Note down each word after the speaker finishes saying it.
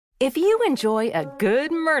If you enjoy a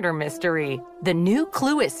good murder mystery, the new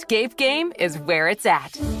Clue Escape game is where it's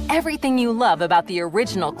at. Everything you love about the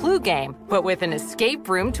original Clue game, but with an escape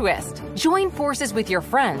room twist. Join forces with your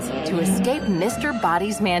friends to escape Mr.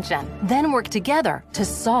 Body's mansion, then work together to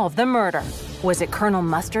solve the murder. Was it Colonel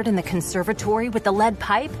Mustard in the conservatory with the lead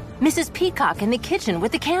pipe? Mrs. Peacock in the kitchen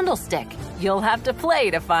with the candlestick? You'll have to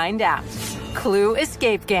play to find out. Clue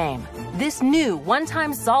Escape Game. This new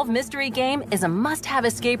one-time solve mystery game is a must-have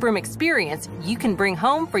escape room experience you can bring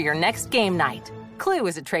home for your next game night. Clue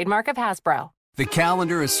is a trademark of Hasbro. The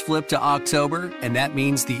calendar is flipped to October, and that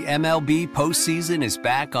means the MLB postseason is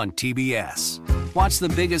back on TBS. Watch the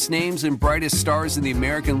biggest names and brightest stars in the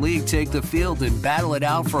American League take the field and battle it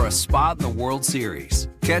out for a spot in the World Series.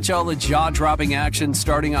 Catch all the jaw-dropping action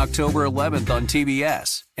starting October 11th on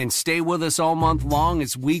TBS. And stay with us all month long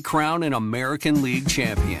as we crown an American League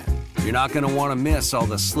champion. You're not going to want to miss all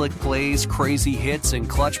the slick plays, crazy hits, and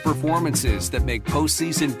clutch performances that make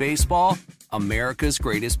postseason baseball America's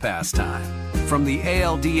greatest pastime. From the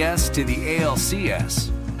ALDS to the ALCS,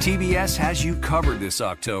 TBS has you covered this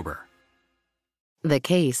October. The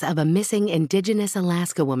case of a missing Indigenous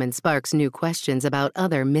Alaska woman sparks new questions about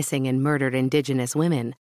other missing and murdered Indigenous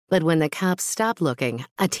women. But when the cops stop looking,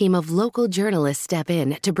 a team of local journalists step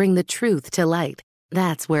in to bring the truth to light.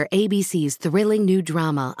 That's where ABC's thrilling new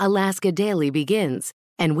drama, Alaska Daily, begins.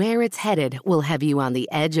 And where it's headed will have you on the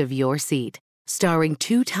edge of your seat. Starring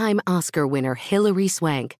two-time Oscar winner Hilary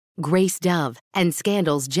Swank, Grace Dove, and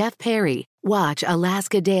Scandal's Jeff Perry. Watch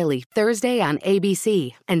Alaska Daily Thursday on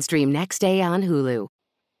ABC and stream next day on Hulu.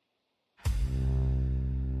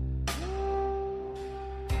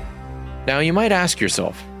 Now you might ask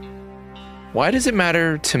yourself, why does it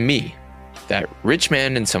matter to me that rich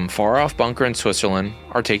men in some far-off bunker in Switzerland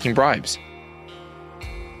are taking bribes?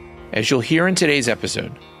 As you'll hear in today's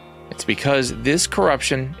episode, it's because this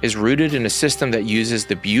corruption is rooted in a system that uses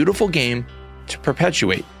the beautiful game to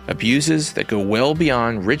perpetuate abuses that go well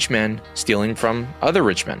beyond rich men stealing from other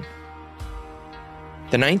rich men.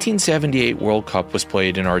 The 1978 World Cup was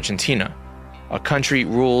played in Argentina, a country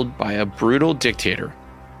ruled by a brutal dictator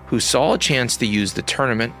who saw a chance to use the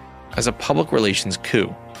tournament as a public relations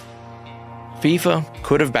coup. FIFA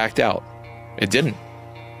could have backed out. It didn't.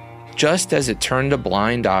 Just as it turned a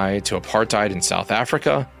blind eye to apartheid in South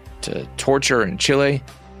Africa, to torture in Chile,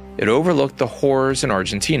 it overlooked the horrors in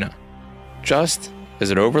Argentina, just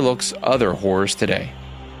as it overlooks other horrors today.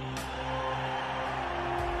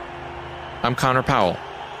 I'm Connor Powell.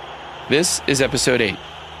 This is Episode 8,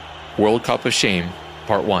 World Cup of Shame,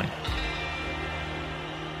 Part 1.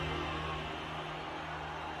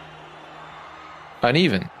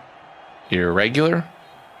 Uneven, irregular,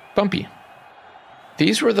 bumpy.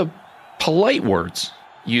 These were the polite words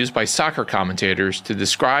used by soccer commentators to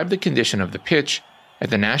describe the condition of the pitch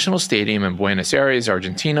at the National Stadium in Buenos Aires,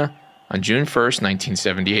 Argentina, on June 1st,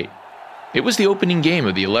 1978. It was the opening game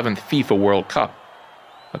of the 11th FIFA World Cup.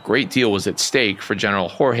 A great deal was at stake for General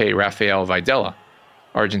Jorge Rafael Videla,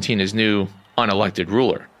 Argentina's new unelected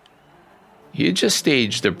ruler. He had just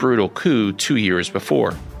staged a brutal coup 2 years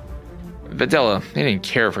before. Videla didn't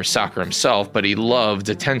care for soccer himself, but he loved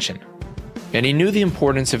attention. And he knew the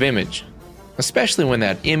importance of image, especially when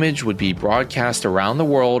that image would be broadcast around the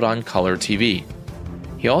world on color TV.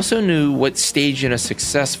 He also knew what staging a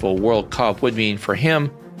successful World Cup would mean for him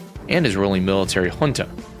and his ruling military junta.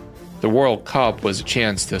 The World Cup was a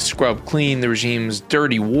chance to scrub clean the regime's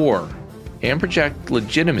dirty war and project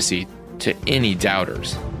legitimacy to any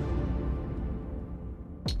doubters.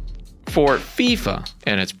 For FIFA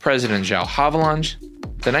and its president João Havelange,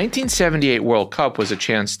 the 1978 World Cup was a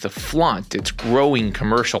chance to flaunt its growing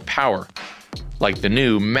commercial power, like the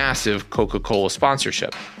new massive Coca-Cola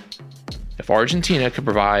sponsorship. If Argentina could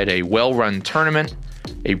provide a well-run tournament,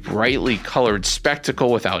 a brightly colored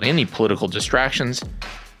spectacle without any political distractions,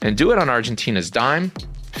 and do it on Argentina's dime,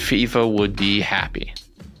 FIFA would be happy.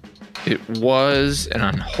 It was an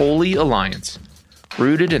unholy alliance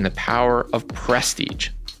rooted in the power of prestige.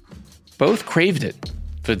 Both craved it,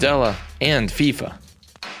 Videla and FIFA.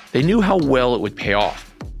 They knew how well it would pay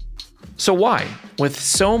off. So why, with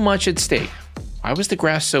so much at stake, why was the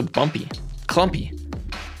grass so bumpy, clumpy,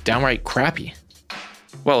 downright crappy?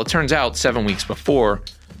 Well, it turns out 7 weeks before,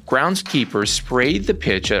 groundskeepers sprayed the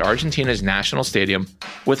pitch at Argentina's national stadium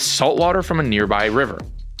with salt water from a nearby river.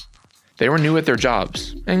 They were new at their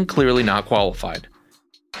jobs and clearly not qualified.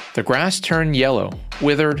 The grass turned yellow,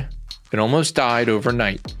 withered, and almost died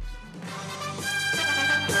overnight.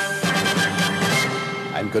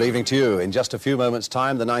 And good evening to you. In just a few moments'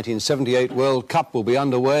 time, the 1978 World Cup will be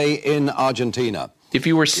underway in Argentina. If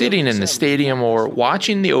you were sitting in the stadium or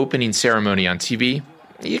watching the opening ceremony on TV,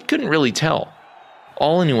 You couldn't really tell.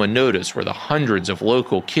 All anyone noticed were the hundreds of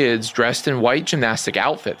local kids dressed in white gymnastic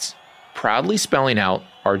outfits, proudly spelling out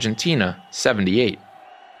Argentina 78,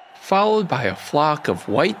 followed by a flock of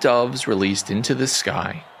white doves released into the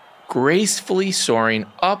sky, gracefully soaring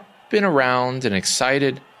up and around an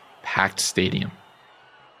excited, packed stadium.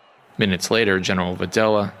 Minutes later, General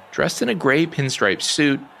Videla, dressed in a gray pinstripe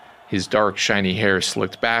suit, his dark, shiny hair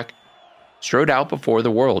slicked back, strode out before the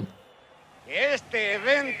world.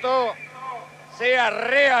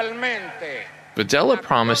 Videla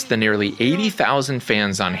promised the nearly 80,000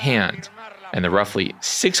 fans on hand, and the roughly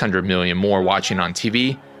 600 million more watching on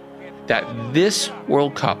TV, that this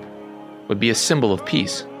World Cup would be a symbol of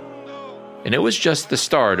peace. And it was just the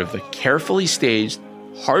start of the carefully staged,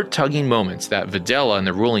 heart-tugging moments that Videla and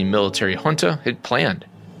the ruling military junta had planned.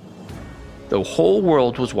 The whole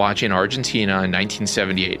world was watching Argentina in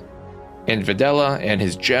 1978, and Videla and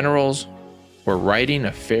his generals were writing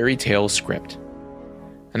a fairy tale script.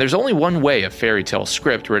 And there's only one way a fairy tale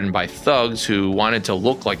script written by thugs who wanted to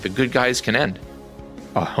look like the good guys can end.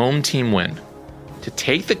 A home team win. To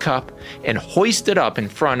take the cup and hoist it up in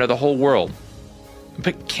front of the whole world.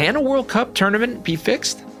 But can a World Cup tournament be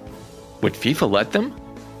fixed? Would FIFA let them?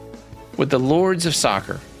 Would the lords of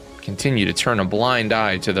soccer continue to turn a blind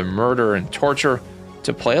eye to the murder and torture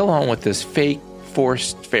to play along with this fake,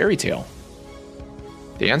 forced fairy tale?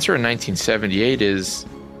 The answer in 1978 is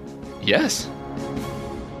yes.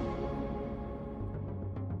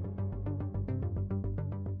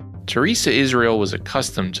 Teresa Israel was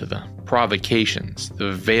accustomed to the provocations,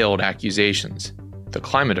 the veiled accusations, the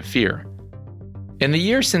climate of fear. In the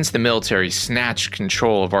years since the military snatched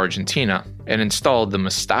control of Argentina and installed the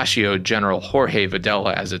mustachioed General Jorge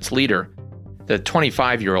Videla as its leader, the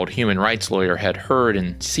 25-year-old human rights lawyer had heard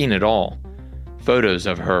and seen it all. Photos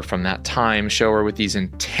of her from that time show her with these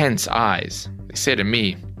intense eyes. They say to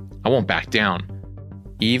me, I won't back down,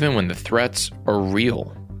 even when the threats are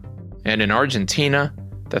real. And in Argentina,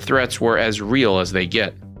 the threats were as real as they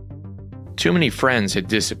get. Too many friends had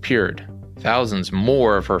disappeared. Thousands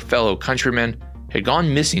more of her fellow countrymen had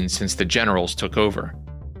gone missing since the generals took over.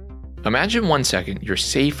 Imagine 1 second you're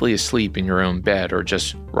safely asleep in your own bed or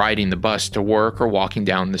just riding the bus to work or walking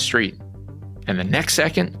down the street. And the next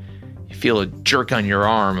second, you feel a jerk on your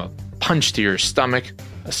arm, a punch to your stomach,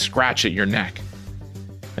 a scratch at your neck.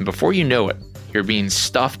 And before you know it, you're being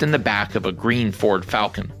stuffed in the back of a green Ford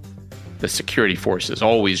Falcon. The security forces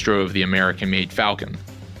always drove the American-made Falcon.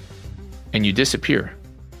 And you disappear.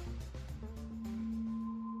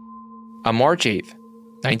 On March 8th,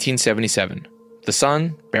 1977, the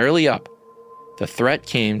sun barely up, the threat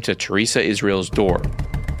came to Teresa Israel's door.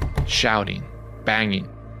 Shouting, banging,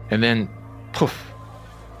 and then, poof,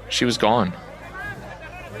 she was gone.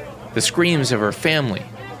 The screams of her family,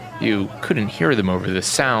 you couldn't hear them over the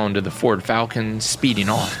sound of the Ford Falcon speeding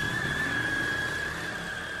off.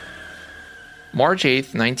 March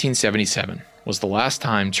 8th, 1977 was the last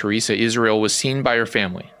time Teresa Israel was seen by her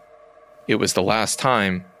family. It was the last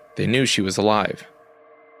time they knew she was alive.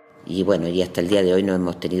 To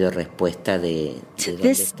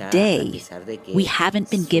this day, we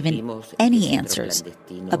haven't been given any answers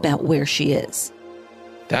about where she is.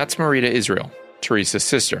 That's Marita Israel, Teresa's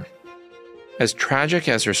sister. As tragic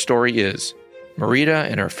as her story is, Marita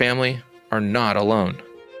and her family are not alone.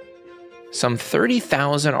 Some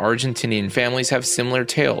 30,000 Argentinian families have similar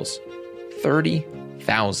tales.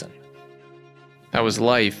 30,000. That was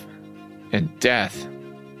life and death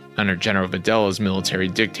under General Videla's military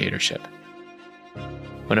dictatorship.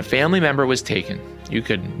 When a family member was taken, you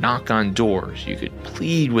could knock on doors, you could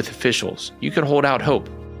plead with officials, you could hold out hope.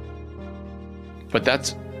 But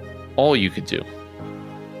that's all you could do.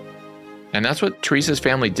 And that's what Teresa's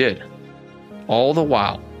family did. All the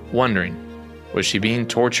while wondering, was she being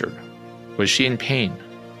tortured? Was she in pain?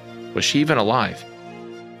 Was she even alive?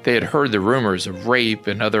 They had heard the rumors of rape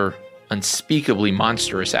and other unspeakably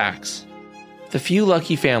monstrous acts. The few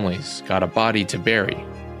lucky families got a body to bury.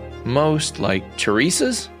 Most, like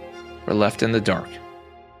Teresa's, were left in the dark.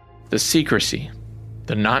 The secrecy,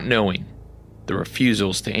 the not knowing, the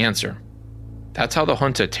refusals to answer. That's how the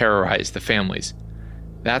junta terrorized the families.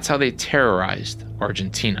 That's how they terrorized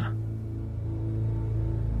Argentina.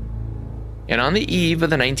 And on the eve of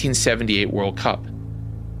the 1978 World Cup,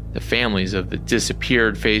 the families of the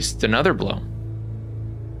disappeared faced another blow.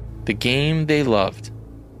 The game they loved,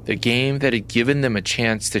 the game that had given them a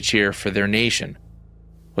chance to cheer for their nation,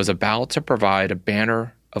 was about to provide a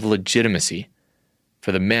banner of legitimacy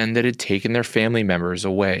for the men that had taken their family members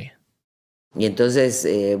away. We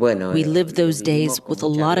live those days with a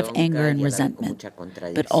lot of anger and resentment,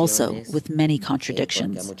 but also with many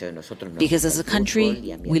contradictions. Because as a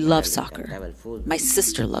country, we love soccer. My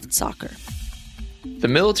sister loved soccer. The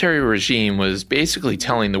military regime was basically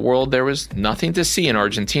telling the world there was nothing to see in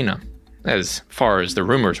Argentina, as far as the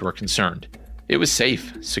rumors were concerned. It was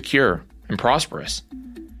safe, secure, and prosperous.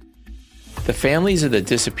 The families of the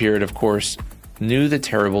disappeared, of course, knew the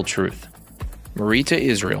terrible truth. Marita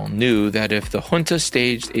Israel knew that if the junta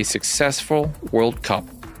staged a successful World Cup,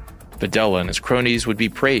 Videla and his cronies would be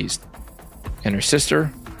praised, and her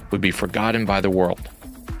sister would be forgotten by the world.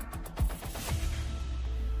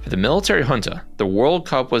 For the military junta, the World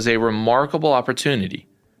Cup was a remarkable opportunity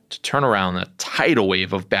to turn around a tidal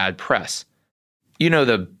wave of bad press. You know,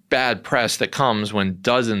 the bad press that comes when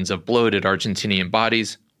dozens of bloated Argentinian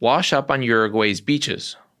bodies wash up on Uruguay's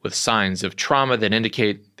beaches with signs of trauma that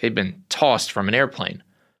indicate they'd been tossed from an airplane,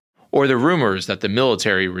 or the rumors that the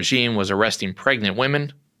military regime was arresting pregnant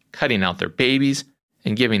women, cutting out their babies,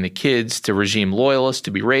 and giving the kids to regime loyalists to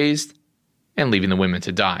be raised, and leaving the women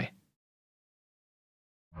to die.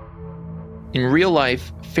 In real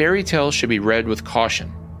life, fairy tales should be read with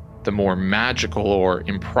caution. The more magical or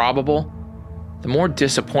improbable, the more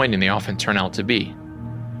disappointing they often turn out to be.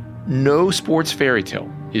 No sports fairy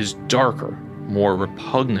tale is darker, more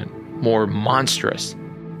repugnant, more monstrous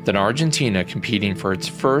than Argentina competing for its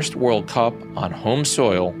first World Cup on home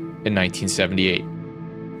soil in 1978.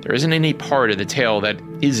 There isn't any part of the tale that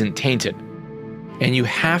isn't tainted. And you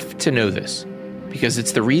have to know this, because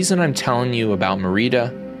it's the reason I'm telling you about Marita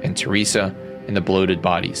and Teresa and the bloated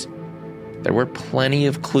bodies. There were plenty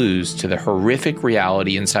of clues to the horrific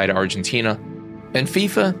reality inside Argentina, and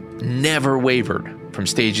FIFA never wavered from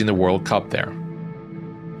staging the World Cup there.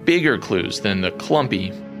 Bigger clues than the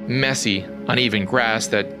clumpy, messy, uneven grass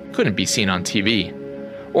that couldn't be seen on TV,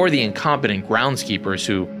 or the incompetent groundskeepers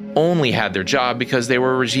who only had their job because they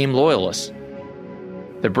were regime loyalists.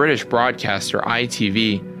 The British broadcaster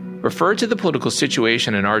ITV referred to the political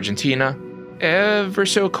situation in Argentina ever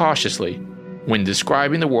so cautiously when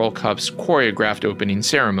describing the World Cup's choreographed opening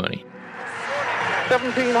ceremony.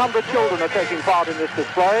 1,700 children are taking part in this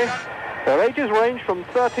display. Their ages range from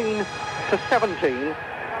 13 to 17.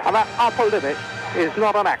 And that upper limit is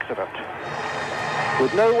not an accident.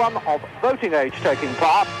 With no one of voting age taking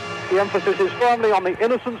part, the emphasis is firmly on the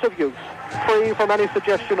innocence of youth, free from any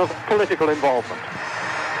suggestion of political involvement.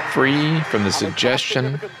 Free from the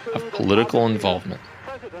suggestion of political involvement.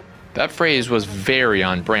 That phrase was very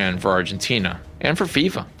on brand for Argentina and for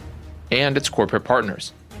FIFA and its corporate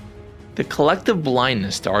partners. The collective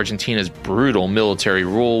blindness to Argentina's brutal military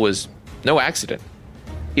rule was no accident.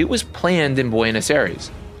 It was planned in Buenos Aires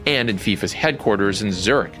and in FIFA's headquarters in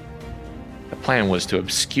Zurich. The plan was to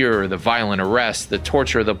obscure the violent arrests, the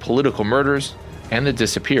torture, the political murders, and the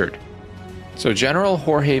disappeared. So General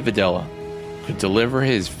Jorge Videla could deliver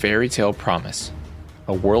his fairy tale promise,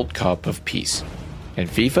 a World Cup of peace. And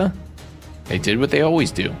FIFA, they did what they always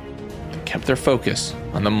do. They kept their focus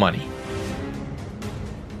on the money.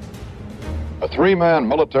 A three-man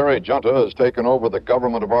military junta has taken over the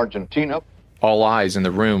government of Argentina. All eyes in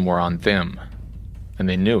the room were on them, and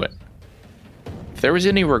they knew it. If there was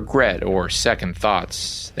any regret or second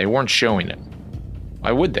thoughts, they weren't showing it.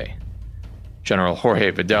 Why would they? General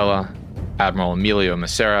Jorge Videla, Admiral Emilio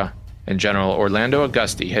Massera, and General Orlando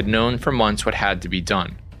Augusti had known for months what had to be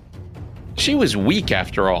done. She was weak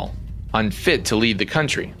after all, unfit to lead the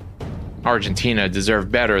country. Argentina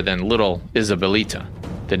deserved better than Little Isabelita,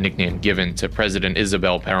 the nickname given to President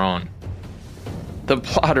Isabel Perón. The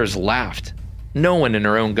plotters laughed. No one in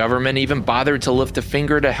her own government even bothered to lift a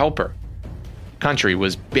finger to help her. The country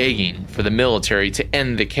was begging for the military to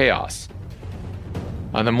end the chaos.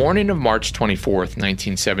 On the morning of March 24th,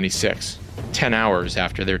 1976, 10 hours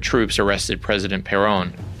after their troops arrested President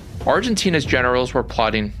Perón, Argentina's generals were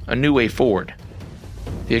plotting a new way forward.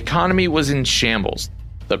 The economy was in shambles.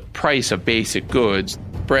 The price of basic goods,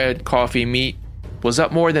 bread, coffee, meat, was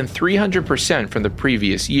up more than 300% from the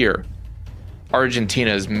previous year.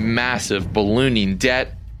 Argentina's massive ballooning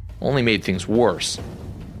debt only made things worse.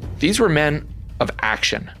 These were men of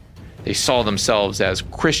action. They saw themselves as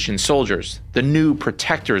Christian soldiers, the new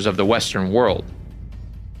protectors of the Western world.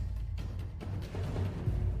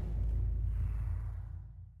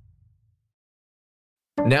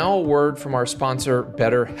 Now a word from our sponsor,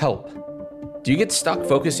 BetterHelp. Do you get stuck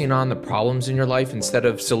focusing on the problems in your life instead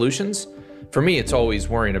of solutions? For me, it's always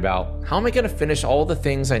worrying about, how am I going to finish all the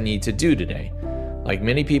things I need to do today? Like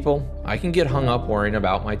many people, I can get hung up worrying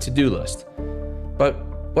about my to-do list. But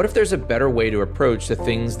what if there's a better way to approach the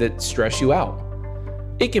things that stress you out?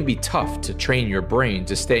 It can be tough to train your brain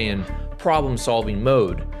to stay in problem-solving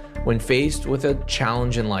mode when faced with a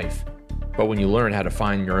challenge in life. But when you learn how to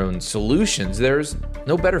find your own solutions, there's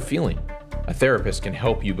no better feeling. A therapist can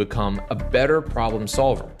help you become a better problem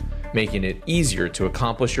solver, making it easier to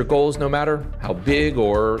accomplish your goals no matter how big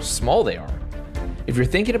or small they are. If you're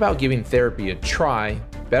thinking about giving therapy a try,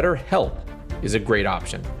 BetterHelp is a great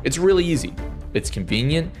option. It's really easy. It's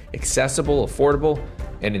convenient, accessible, affordable,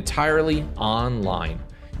 and entirely online.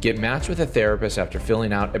 Get matched with a therapist after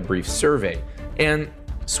filling out a brief survey, and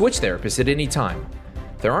switch therapists at any time.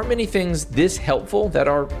 There aren't many things this helpful that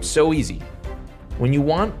are so easy. When you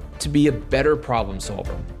want to be a better problem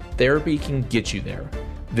solver, therapy can get you there.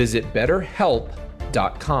 Visit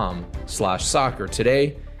betterhelp.com/soccer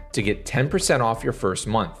today to get 10% off your first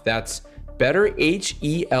month. That's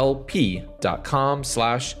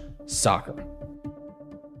betterhelp.com/soccer.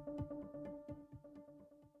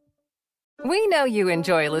 We know you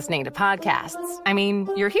enjoy listening to podcasts. I mean,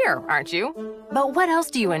 you're here, aren't you? But what else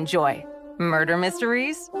do you enjoy? Murder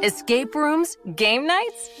mysteries? Escape rooms? Game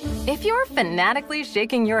nights? If you're fanatically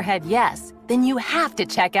shaking your head yes, then you have to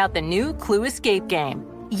check out the new Clue escape game.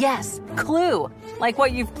 Yes, Clue. Like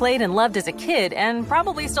what you've played and loved as a kid and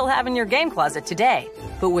probably still have in your game closet today,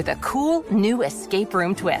 but with a cool new escape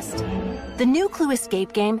room twist. The new Clue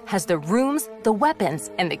escape game has the rooms, the weapons,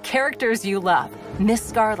 and the characters you love. Miss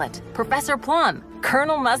Scarlet, Professor Plum,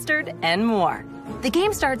 Colonel Mustard, and more. The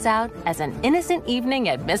game starts out as an innocent evening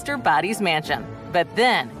at Mr. Body's mansion, but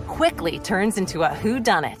then quickly turns into a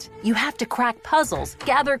whodunit. You have to crack puzzles,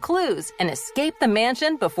 gather clues, and escape the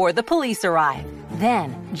mansion before the police arrive.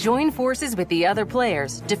 Then, join forces with the other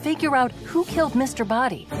players to figure out who killed Mr.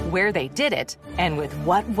 Body, where they did it, and with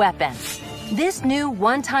what weapon. This new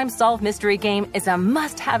one-time solve mystery game is a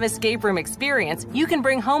must-have escape room experience you can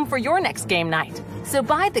bring home for your next game night. So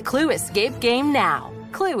buy the Clue escape game now.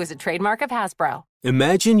 Clue is a trademark of Hasbro.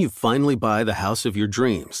 Imagine you finally buy the house of your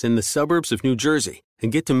dreams in the suburbs of New Jersey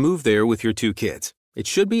and get to move there with your 2 kids. It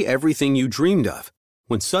should be everything you dreamed of.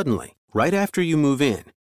 When suddenly, right after you move in,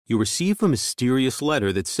 you receive a mysterious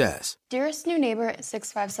letter that says, "Dearest new neighbor at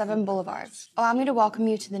 657 Boulevard, allow me to welcome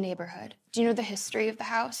you to the neighborhood. Do you know the history of the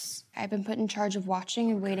house? I've been put in charge of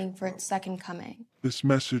watching and waiting for its second coming. This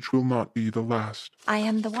message will not be the last. I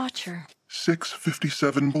am the watcher.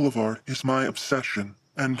 657 Boulevard is my obsession,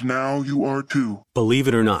 and now you are too." Believe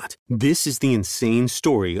it or not, this is the insane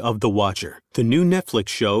story of The Watcher, the new Netflix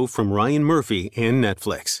show from Ryan Murphy and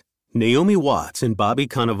Netflix. Naomi Watts and Bobby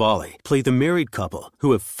Cannavale play the married couple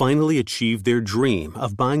who have finally achieved their dream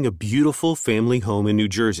of buying a beautiful family home in New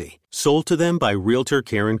Jersey, sold to them by realtor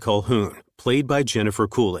Karen Calhoun, played by Jennifer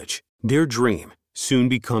Coolidge. Their dream soon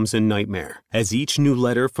becomes a nightmare as each new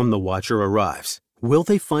letter from The Watcher arrives. Will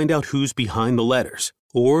they find out who's behind the letters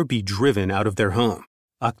or be driven out of their home?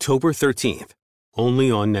 October 13th, only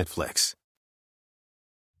on Netflix.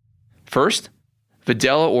 First,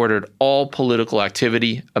 Videla ordered all political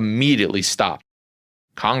activity immediately stopped.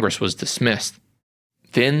 Congress was dismissed.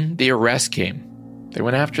 Then the arrest came. They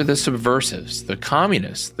went after the subversives, the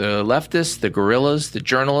communists, the leftists, the guerrillas, the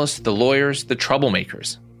journalists, the lawyers, the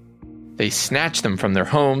troublemakers. They snatched them from their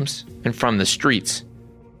homes and from the streets.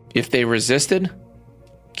 If they resisted,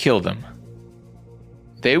 kill them.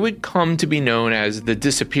 They would come to be known as the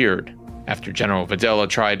Disappeared after General Videla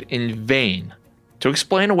tried in vain to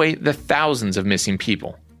explain away the thousands of missing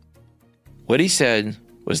people. What he said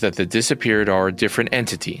was that the Disappeared are a different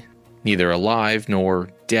entity, neither alive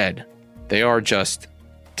nor dead. They are just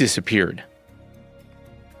disappeared.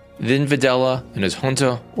 Then Videla and his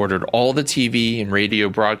junta ordered all the TV and radio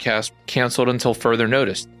broadcasts canceled until further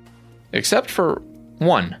notice, except for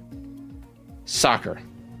one: soccer,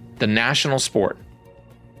 the national sport.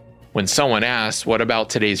 When someone asked, what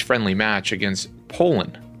about today's friendly match against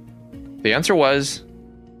Poland? The answer was,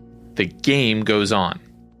 the game goes on.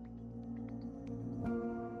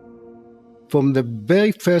 From the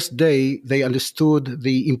very first day, they understood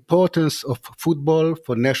the importance of football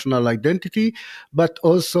for national identity, but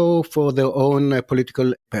also for their own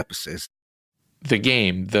political purposes. The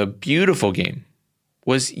game, the beautiful game,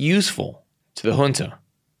 was useful to the junta,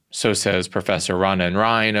 so says Professor Rana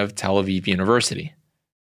Ryan of Tel Aviv University.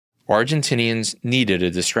 Argentinians needed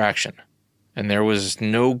a distraction, and there was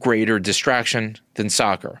no greater distraction than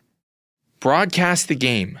soccer. Broadcast the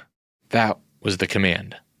game. That was the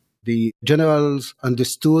command. The generals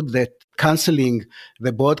understood that canceling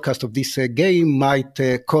the broadcast of this game might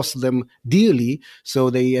cost them dearly, so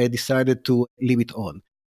they decided to leave it on.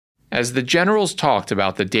 As the generals talked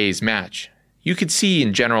about the day's match, you could see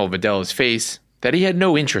in General Videla's face that he had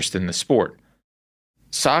no interest in the sport.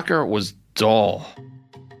 Soccer was dull.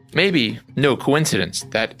 Maybe no coincidence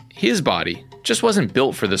that his body just wasn't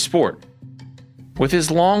built for the sport. With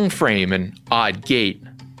his long frame and odd gait,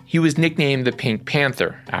 he was nicknamed the Pink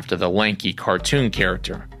Panther after the lanky cartoon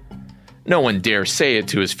character. No one dare say it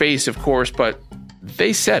to his face, of course, but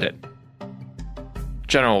they said it.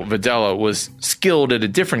 General Videla was skilled at a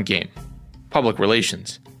different game, public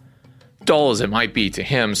relations. Dull as it might be to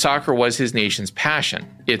him, soccer was his nation's passion,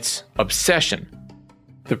 its obsession.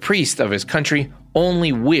 The priest of his country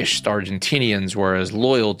only wished Argentinians were as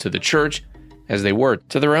loyal to the church as they were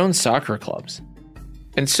to their own soccer clubs.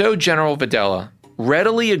 And so General Videla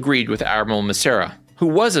readily agreed with Admiral Massera, who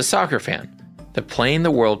was a soccer fan, that playing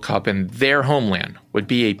the World Cup in their homeland would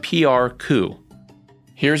be a PR coup.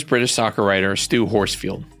 Here's British soccer writer Stu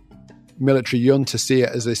Horsfield. Military junta see it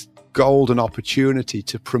as this golden opportunity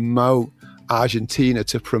to promote Argentina,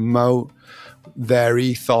 to promote their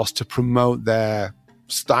ethos, to promote their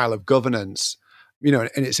style of governance. And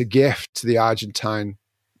it's a gift to the Argentine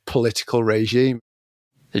political regime.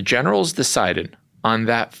 The generals decided on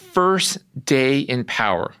that first day in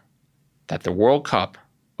power that the World Cup,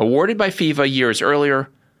 awarded by FIFA years earlier,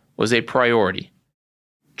 was a priority.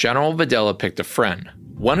 General Videla picked a friend,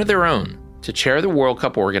 one of their own, to chair the World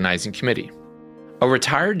Cup organizing committee, a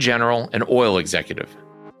retired general and oil executive,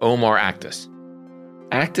 Omar Actis.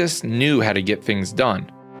 Actis knew how to get things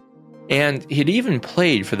done, and he'd even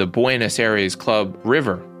played for the Buenos Aires club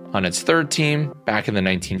River on its third team back in the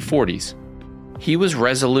 1940s. He was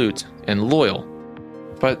resolute and loyal,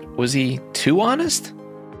 but was he too honest?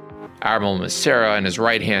 Admiral Massera and his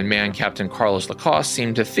right-hand man, Captain Carlos Lacoste,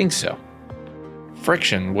 seemed to think so.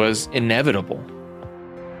 Friction was inevitable.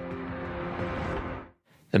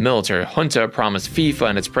 The military junta promised FIFA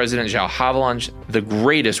and its president, João Havelange, the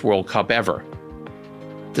greatest World Cup ever.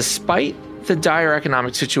 Despite the dire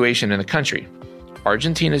economic situation in the country,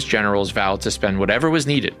 Argentina's generals vowed to spend whatever was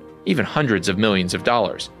needed, even hundreds of millions of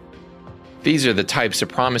dollars. These are the types of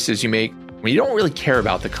promises you make when you don't really care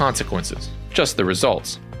about the consequences, just the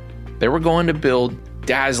results. They were going to build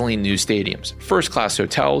dazzling new stadiums, first-class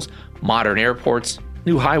hotels, modern airports,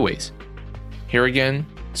 new highways. Here again,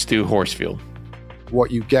 Stu Horsfield. What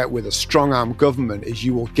you get with a strong-arm government is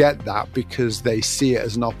you will get that because they see it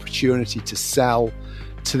as an opportunity to sell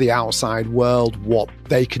to the outside world what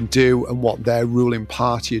they can do and what their ruling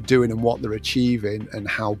party are doing and what they're achieving and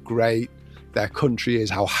how great their country is,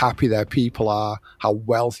 how happy their people are, how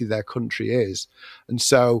wealthy their country is. And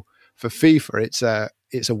so for FIFA,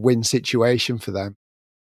 it's a win situation for them.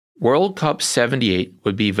 World Cup 78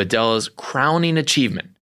 would be Videla's crowning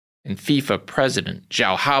achievement, and FIFA president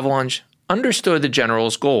João Havelange understood the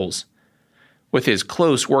general's goals. With his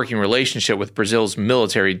close working relationship with Brazil's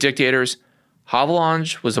military dictators,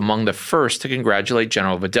 Havelange was among the first to congratulate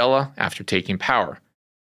General Videla after taking power.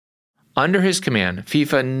 Under his command,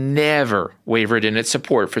 FIFA never wavered in its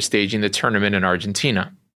support for staging the tournament in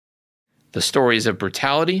Argentina. The stories of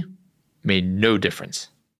brutality made no difference.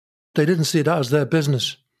 They didn't see that as their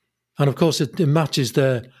business. And of course, it matches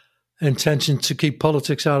their intention to keep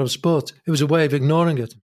politics out of sport. It was a way of ignoring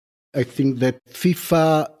it. I think that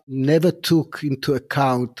FIFA never took into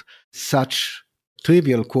account such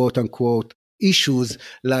trivial, quote-unquote, issues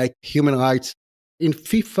like human rights. In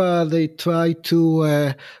FIFA, they try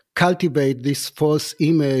to cultivate this false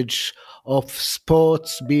image of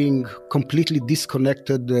sports being completely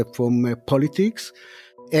disconnected from politics,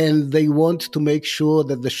 and they want to make sure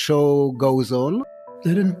that the show goes on.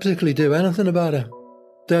 They didn't particularly do anything about it.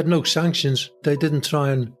 They had no sanctions. They didn't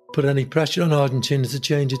try and put any pressure on Argentina to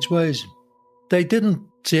change its ways. They didn't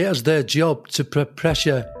see it as their job to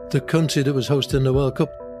pressure the country that was hosting the World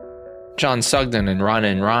Cup. John Sugden and Rana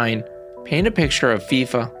and Ryan paint a picture of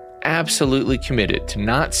FIFA absolutely committed to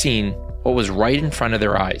not seeing what was right in front of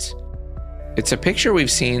their eyes. It's a picture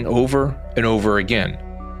we've seen over and over again,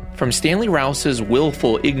 from Stanley Rouse's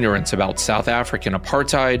willful ignorance about South African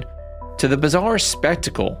apartheid to the bizarre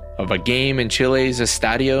spectacle of a game in Chile's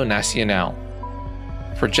Estadio Nacional.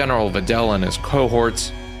 For General Videla and his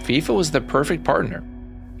cohorts, FIFA was the perfect partner.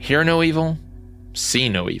 Hear no evil, see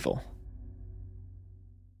no evil.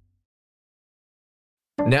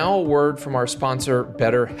 Now a word from our sponsor,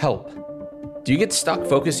 BetterHelp. Do you get stuck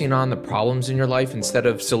focusing on the problems in your life instead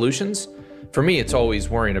of solutions? For me, it's always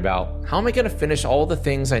worrying about, how am I going to finish all the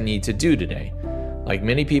things I need to do today? Like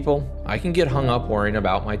many people, I can get hung up worrying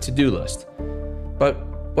about my to-do list. But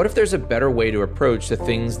what if there's a better way to approach the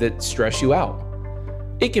things that stress you out?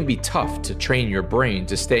 It can be tough to train your brain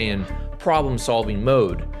to stay in problem-solving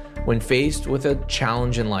mode when faced with a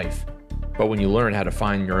challenge in life. But when you learn how to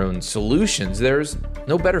find your own solutions, there's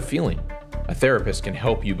no better feeling. A therapist can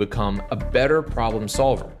help you become a better problem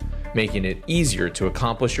solver making it easier to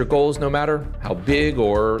accomplish your goals no matter how big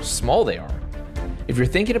or small they are. If you're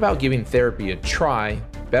thinking about giving therapy a try,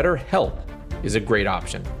 BetterHelp is a great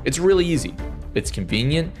option. It's really easy. It's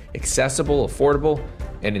convenient, accessible, affordable,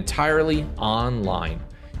 and entirely online.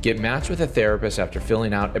 Get matched with a therapist after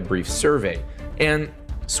filling out a brief survey, and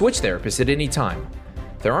switch therapists at any time.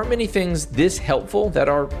 There aren't many things this helpful that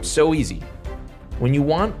are so easy. When you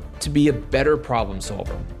want to be a better problem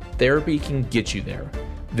solver, therapy can get you there.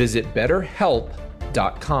 Visit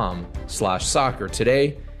betterhelp.com/soccer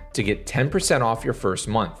today to get 10% off your first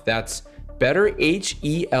month. That's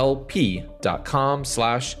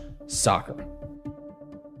betterhelp.com/soccer.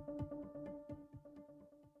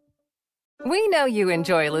 We know you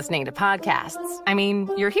enjoy listening to podcasts. I mean,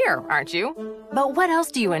 you're here, aren't you? But what else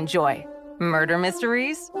do you enjoy? Murder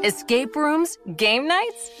mysteries? Escape rooms? Game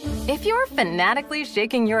nights? If you're fanatically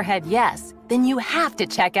shaking your head yes, then you have to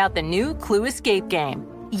check out the new Clue escape game.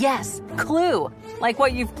 Yes, Clue. Like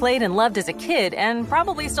what you've played and loved as a kid and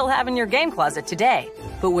probably still have in your game closet today,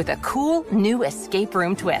 but with a cool new escape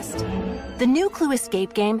room twist. The new Clue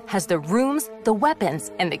escape game has the rooms, the weapons,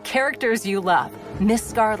 and the characters you love. Miss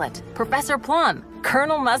Scarlet, Professor Plum,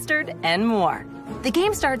 Colonel Mustard, and more. The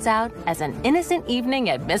game starts out as an innocent evening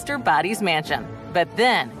at Mr. Body's mansion, but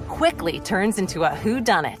then quickly turns into a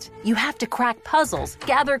whodunit. You have to crack puzzles,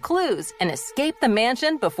 gather clues, and escape the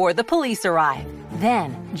mansion before the police arrive.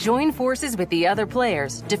 Then, join forces with the other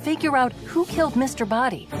players to figure out who killed Mr.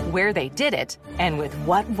 Body, where they did it, and with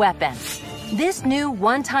what weapon. This new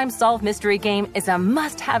one-time solve mystery game is a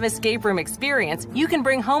must-have escape room experience you can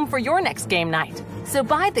bring home for your next game night. So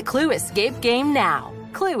buy the Clue escape game now.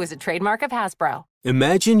 Clue is a trademark of Hasbro.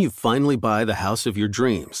 Imagine you finally buy the house of your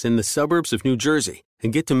dreams in the suburbs of New Jersey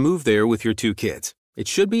and get to move there with your 2 kids. It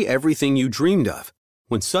should be everything you dreamed of.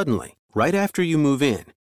 When suddenly, right after you move in,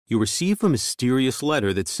 you receive a mysterious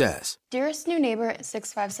letter that says, Dearest new neighbor at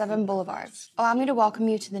 657 Boulevard, allow me to welcome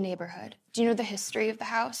you to the neighborhood. Do you know the history of the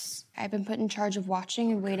house? I've been put in charge of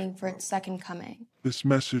watching and waiting for its second coming. This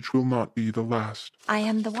message will not be the last. I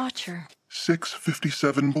am the Watcher.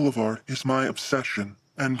 657 Boulevard is my obsession,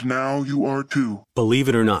 and now you are too. Believe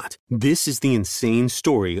it or not, this is the insane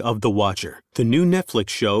story of The Watcher, the new Netflix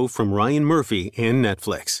show from Ryan Murphy and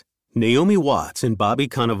Netflix. Naomi Watts and Bobby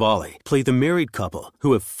Cannavale play the married couple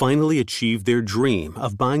who have finally achieved their dream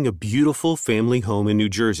of buying a beautiful family home in New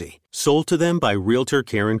Jersey, sold to them by realtor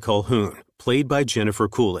Karen Calhoun, played by Jennifer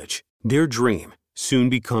Coolidge. Their dream soon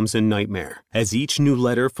becomes a nightmare as each new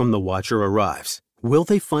letter from The Watcher arrives. Will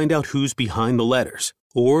they find out who's behind the letters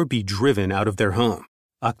or be driven out of their home?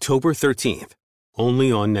 October 13th, only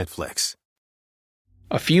on Netflix.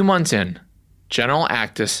 A few months in, General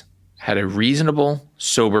Actis had a reasonable,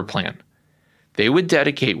 sober plan. They would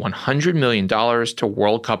dedicate $100 million to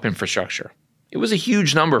World Cup infrastructure. It was a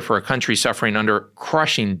huge number for a country suffering under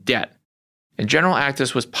crushing debt. And General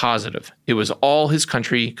Actis was positive it was all his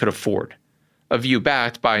country could afford, a view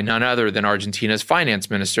backed by none other than Argentina's finance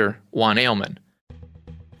minister, Juan Aylman.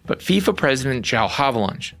 But FIFA president João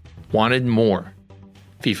Havelange wanted more.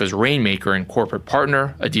 FIFA's rainmaker and corporate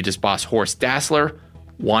partner, Adidas boss Horst Dassler,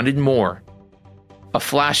 wanted more. A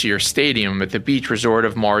flashier stadium at the beach resort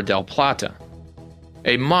of Mar del Plata.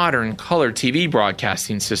 A modern color TV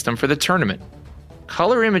broadcasting system for the tournament.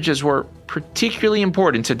 Color images were particularly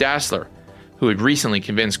important to Dassler, who had recently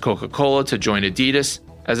convinced Coca-Cola to join Adidas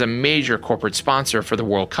as a major corporate sponsor for the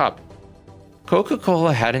World Cup.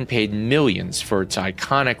 Coca-Cola hadn't paid millions for its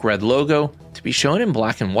iconic red logo to be shown in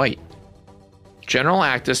black and white. General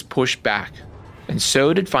Actis pushed back, and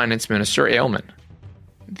so did Finance Minister Aylman.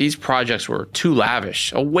 These projects were too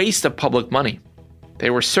lavish, a waste of public money. They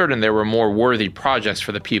were certain there were more worthy projects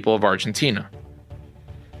for the people of Argentina.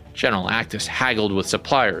 General Actis haggled with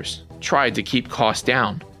suppliers, tried to keep costs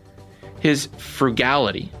down. His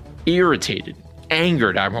frugality irritated,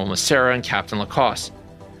 angered Admiral Massera and Captain Lacoste,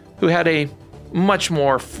 who had a much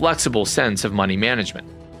more flexible sense of money management.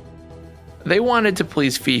 They wanted to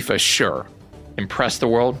please FIFA, sure. Impress the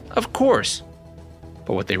world, of course.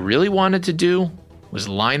 But what they really wanted to do was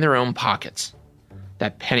line their own pockets.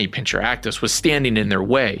 That penny pincher Actis was standing in their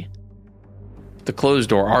way. The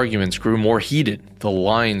closed-door arguments grew more heated. The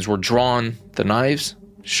lines were drawn, the knives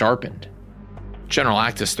sharpened. General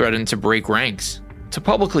Actis threatened to break ranks, to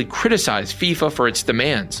publicly criticize FIFA for its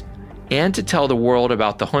demands, and to tell the world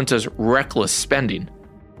about the junta's reckless spending.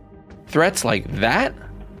 Threats like that?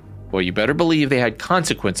 Well, you better believe they had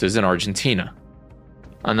consequences in Argentina.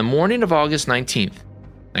 On the morning of August 19th,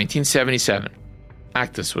 1977,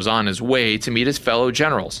 Actis was on his way to meet his fellow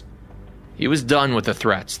generals. He was done with the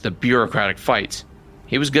threats, the bureaucratic fights.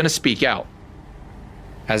 He was going to speak out.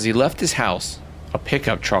 As he left his house, A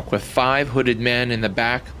pickup truck with 5 hooded men in the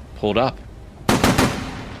back pulled up.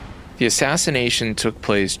 The assassination took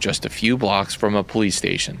place just a few blocks from a police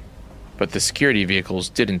station, but the security vehicles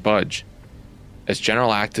didn't budge. As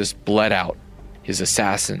General Actis bled out, his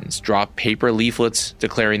assassins dropped paper leaflets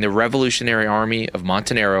declaring the Revolutionary Army of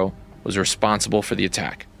Montenegro was responsible for the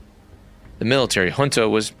attack. The military junta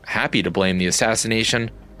was happy to blame the assassination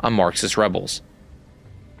on Marxist rebels.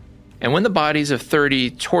 And when the bodies of 30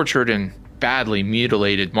 tortured and badly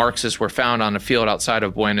mutilated Marxists were found on a field outside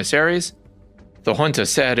of Buenos Aires, the junta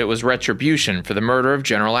said it was retribution for the murder of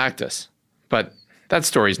General Actis. But that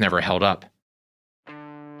story's never held up.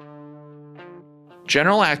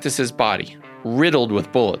 General Actis's body, riddled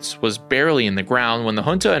with bullets, was barely in the ground when the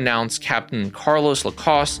junta announced Captain Carlos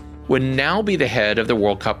Lacoste would now be the head of the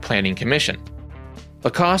World Cup Planning Commission.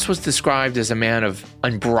 Lacoste was described as a man of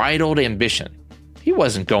unbridled ambition. He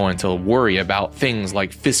wasn't going to worry about things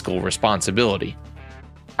like fiscal responsibility.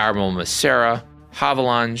 Admiral Massera,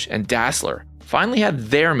 Havelange, and Dassler finally had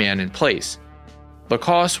their man in place.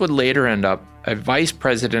 Lacoste would later end up a vice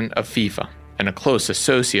president of FIFA and a close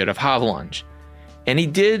associate of Havelange. And he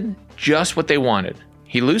did just what they wanted.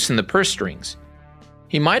 He loosened the purse strings.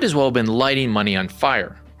 He might as well have been lighting money on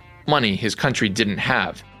fire. Money his country didn't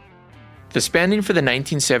have. The spending for the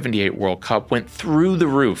 1978 World Cup went through the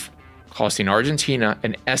roof, costing Argentina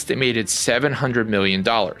an estimated $700 million,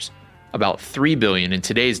 about $3 billion in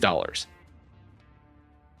today's dollars.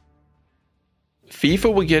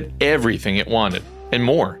 FIFA would get everything it wanted, and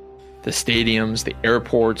more. The stadiums, the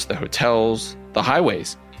airports, the hotels, the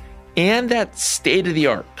highways, and that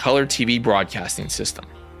state-of-the-art color TV broadcasting system.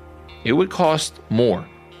 It would cost more,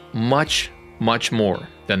 much more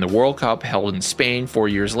than the World Cup held in Spain 4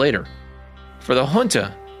 years later. For the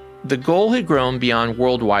junta, the goal had grown beyond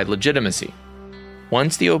worldwide legitimacy.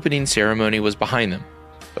 Once the opening ceremony was behind them,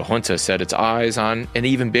 the junta set its eyes on an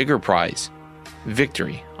even bigger prize: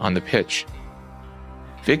 victory on the pitch.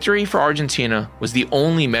 Victory for Argentina was the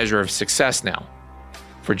only measure of success now.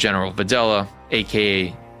 For General Videla,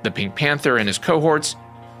 aka the Pink Panther, and his cohorts,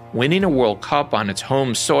 winning a World Cup on its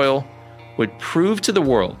home soil would prove to the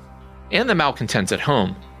world, and the malcontents at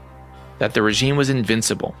home, that the regime was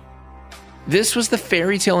invincible. This was the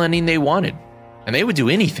fairy tale ending they wanted, and they would do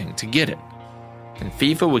anything to get it. And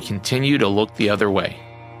FIFA would continue to look the other way.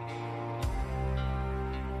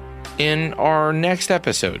 In our next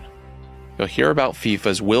episode, you'll hear about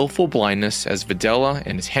FIFA's willful blindness as Videla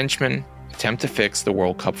and his henchmen attempt to fix the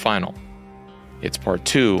World Cup final. It's part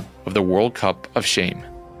 2 of the World Cup of Shame.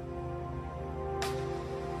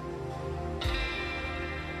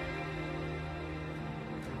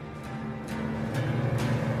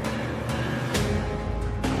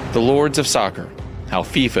 The Lords of Soccer, How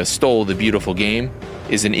FIFA Stole the Beautiful Game,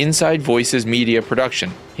 is an Inside Voices media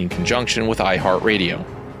production in conjunction with iHeartRadio.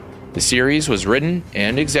 The series was written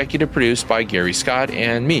and executive produced by Gary Scott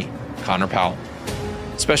and me, Connor Powell.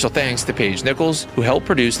 Special thanks to Paige Nichols, who helped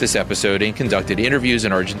produce this episode and conducted interviews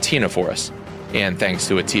in Argentina for us. And thanks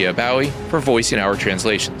to Atia Bowie for voicing our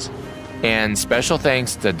translations. And special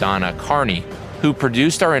thanks to Donna Carney, who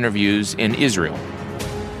produced our interviews in Israel.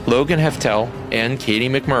 Logan Heftel and Katie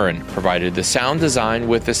McMurrin provided the sound design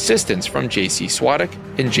with assistance from JC Swadek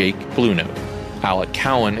and Jake Bluenote. Alec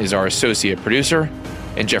Cowan is our associate producer,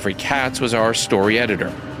 and Jeffrey Katz was our story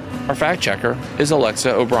editor. Our fact checker is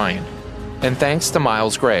Alexa O'Brien. And thanks to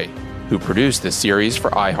Miles Gray, who produced this series for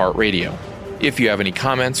iHeartRadio. If you have any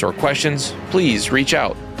comments or questions, please reach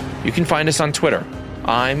out. You can find us on Twitter.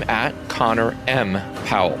 I'm at Connor M.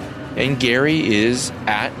 Powell, and Gary is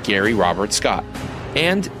at Gary Robert Scott.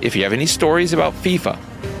 And if you have any stories about FIFA,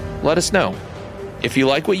 let us know. If you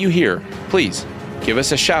like what you hear, please give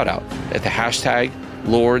us a shout out at the hashtag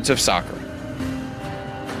Lords of Soccer.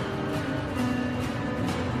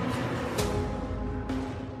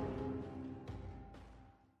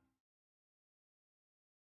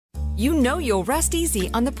 You know you'll rest easy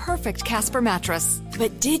on the perfect Casper mattress.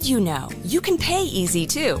 But did you know you can pay easy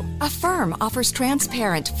too? Affirm offers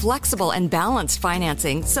transparent, flexible, and balanced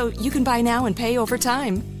financing so you can buy now and pay over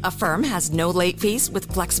time. Affirm has no late fees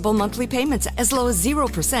with flexible monthly payments as low as 0%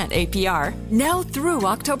 APR. Now through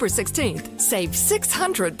October 16th, save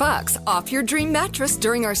 $600 off your dream mattress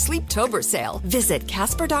during our Sleeptober sale. Visit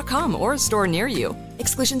Casper.com or a store near you.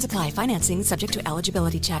 Exclusions apply. Financing subject to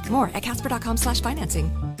eligibility check. More at Casper.com/financing.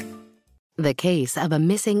 The case of a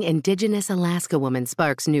missing Indigenous Alaska woman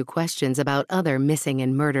sparks new questions about other missing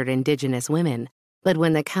and murdered Indigenous women. But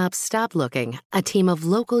when the cops stop looking, a team of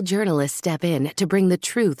local journalists step in to bring the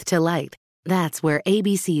truth to light. That's where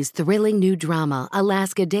ABC's thrilling new drama,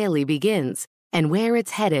 Alaska Daily, begins. And where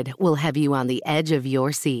it's headed will have you on the edge of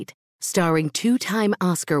your seat. Starring two-time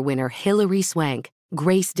Oscar winner Hilary Swank,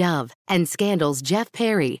 Grace Dove, and Scandal's Jeff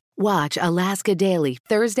Perry. Watch Alaska Daily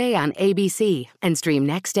Thursday on ABC and stream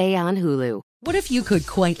next day on Hulu. What if you could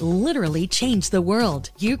quite literally change the world?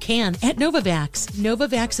 You can at Novavax.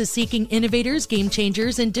 Novavax is seeking innovators, game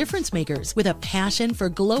changers, and difference makers with a passion for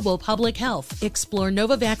global public health. Explore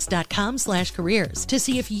Novavax.com/careers to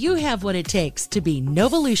see if you have what it takes to be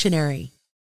Novolutionary.